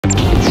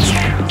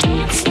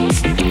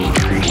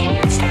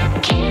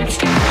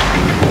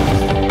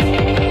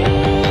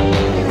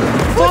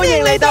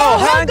嚟到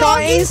香港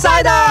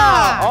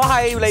Insider， 我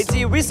係嚟自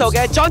WHIZOO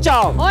嘅 Jon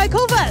Jon， 我係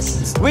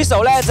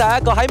Kovis。WHIZOO 咧就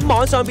係一個喺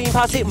網上邊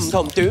拍攝唔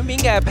同短片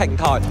嘅平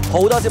台，好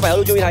多小朋友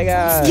都中意睇嘅。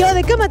而我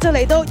哋今日就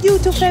嚟到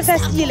YouTube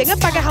FanFest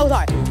 2018嘅後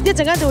台，一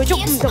陣間就會捉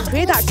唔同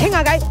creator 傾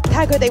下偈，睇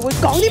下佢哋會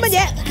講啲乜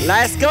嘢。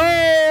Let's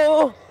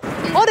go！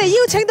 我哋邀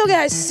請到嘅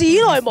係史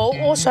萊姆，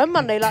我想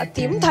問你啦，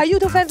點睇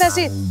YouTube FanFest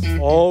先？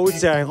好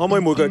正，可唔可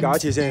以每個月搞一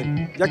次先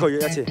？1個月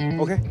1次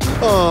 ，OK？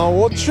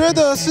 我覺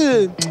得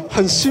是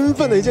很興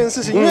奮的一件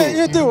事情，因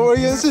為對我而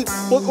言是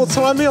我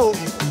從來沒有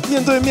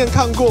面對面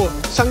看過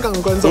香港的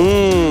觀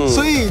眾，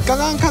所以剛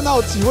剛看到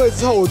幾位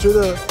之後，我覺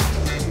得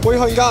我以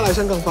後應該要來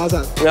香港發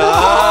展，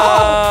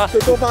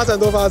多發展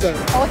多發展。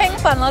好興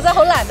奮咯，真係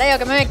好難得有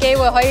咁樣嘅機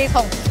會可以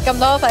同咁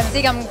多粉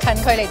絲咁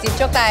近距離接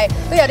觸，但係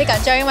都有啲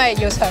緊張，因為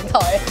要上台。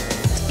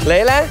你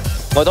咧？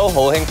我都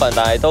好興奮，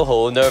但係都好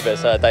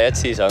nervous 啊！第一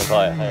次上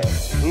台，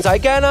係唔使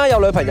驚啦，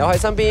有女朋友喺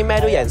身邊，咩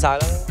都贏晒啦。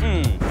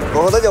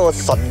我覺得有個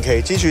神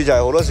奇之處就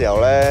係好多時候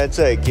咧，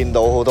即係見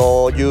到好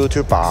多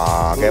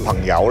YouTuber 嘅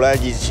朋友咧，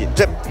以前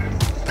即係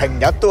平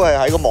日都係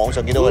喺個網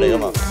上見到佢哋噶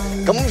嘛。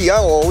咁而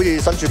家我好似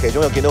身處其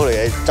中，又見到佢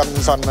哋嘅真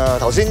身啦。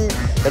頭先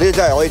有啲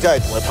真係可以真係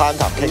同佢攀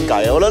談傾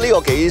偈，我覺得呢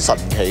個幾神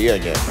奇嘅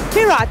嘢。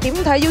Kira 點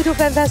睇 YouTube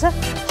FanFest 啊？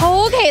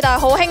好期待，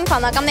好興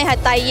奮啊！今年係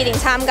第2年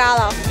參加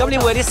啦。今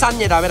年會有啲新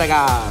嘢帶俾大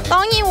家。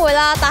當然會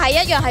啦，但係一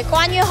樣係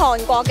關於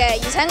韓國嘅，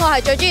而且我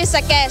係最中意食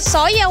嘅，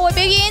所以我會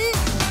表演。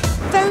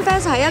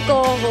FanFest 係一個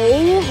好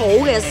好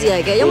嘅事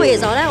嚟嘅，因為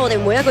其實咧，我哋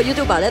每一個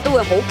YouTuber 咧都會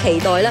好期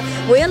待咧，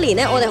每一年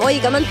咧我哋可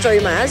以咁樣聚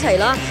埋一齊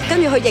啦，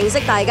跟住去認識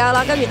大家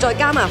啦，跟住再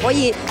加埋可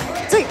以。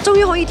即係終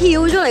於可以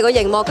跳出嚟個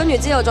熒幕，跟住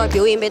之後再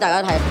表演俾大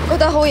家睇。覺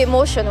得好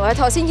emotional，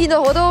 頭先見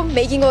到好多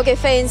未見過嘅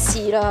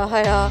fans 啦，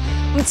係啊，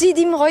唔知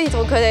點可以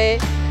同佢哋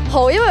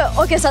好，因為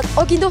其實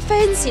我見到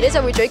fans 咧就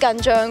會最緊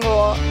張嘅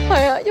喎，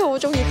係啊，因為我好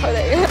中意佢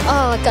哋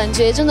啊，感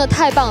覺真的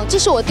太棒了！這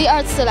是我第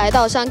2次來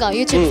到香港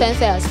YouTube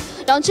FanFest，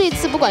然後這一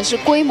次不管是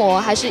規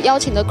模還是邀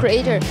請的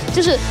creator，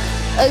 就是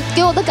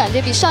給我的感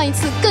覺比上一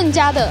次更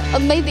加的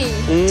amazing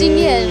驚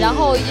豔，然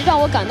後讓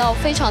我感到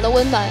非常的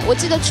溫暖。我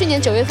記得去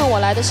年9月份我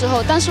來的時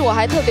候，當時我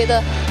還特別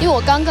的，因為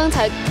我剛剛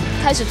才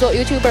開始做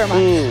YouTuber 嘛，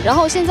然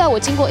後現在我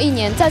經過1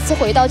年再次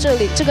回到這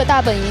裡，這個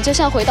大本營就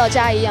像回到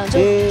家一樣，就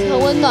很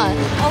溫暖。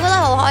我覺得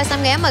好開心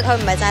嘅，因為佢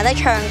唔係淨係得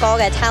唱歌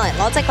嘅 talent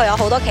咯，即係佢有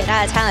好多其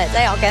他嘅 talent， 即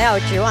係我記得有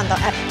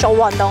做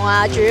運動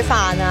啊、煮飯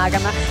啊咁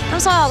樣，咁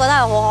所以我覺得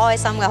係好開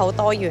心嘅，好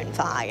多元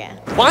化嘅。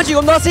玩住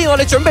咁多先，我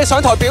哋準備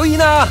上台表演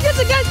啦！一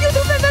陣間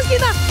YouTube FanFest 見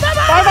啦，拜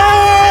拜！拜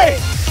拜！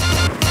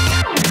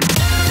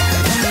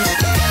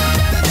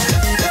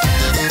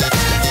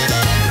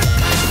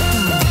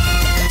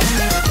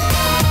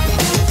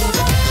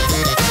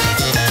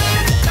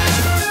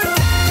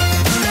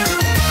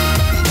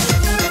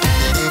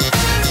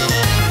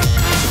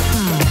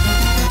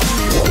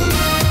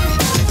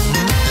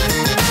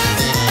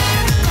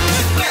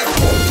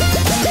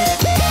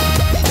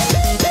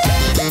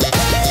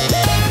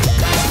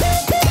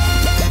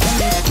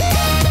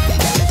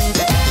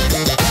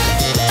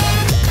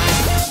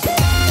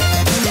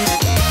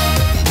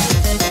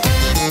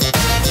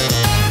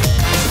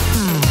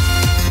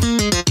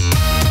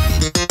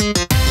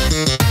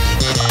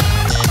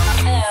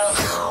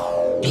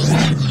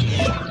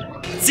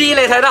知你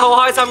睇得好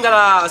開心㗎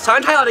啦，想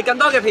睇我哋更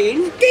多嘅片，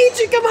記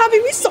住撳下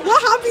邊 WHIZOO 啦，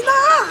下邊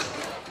啦！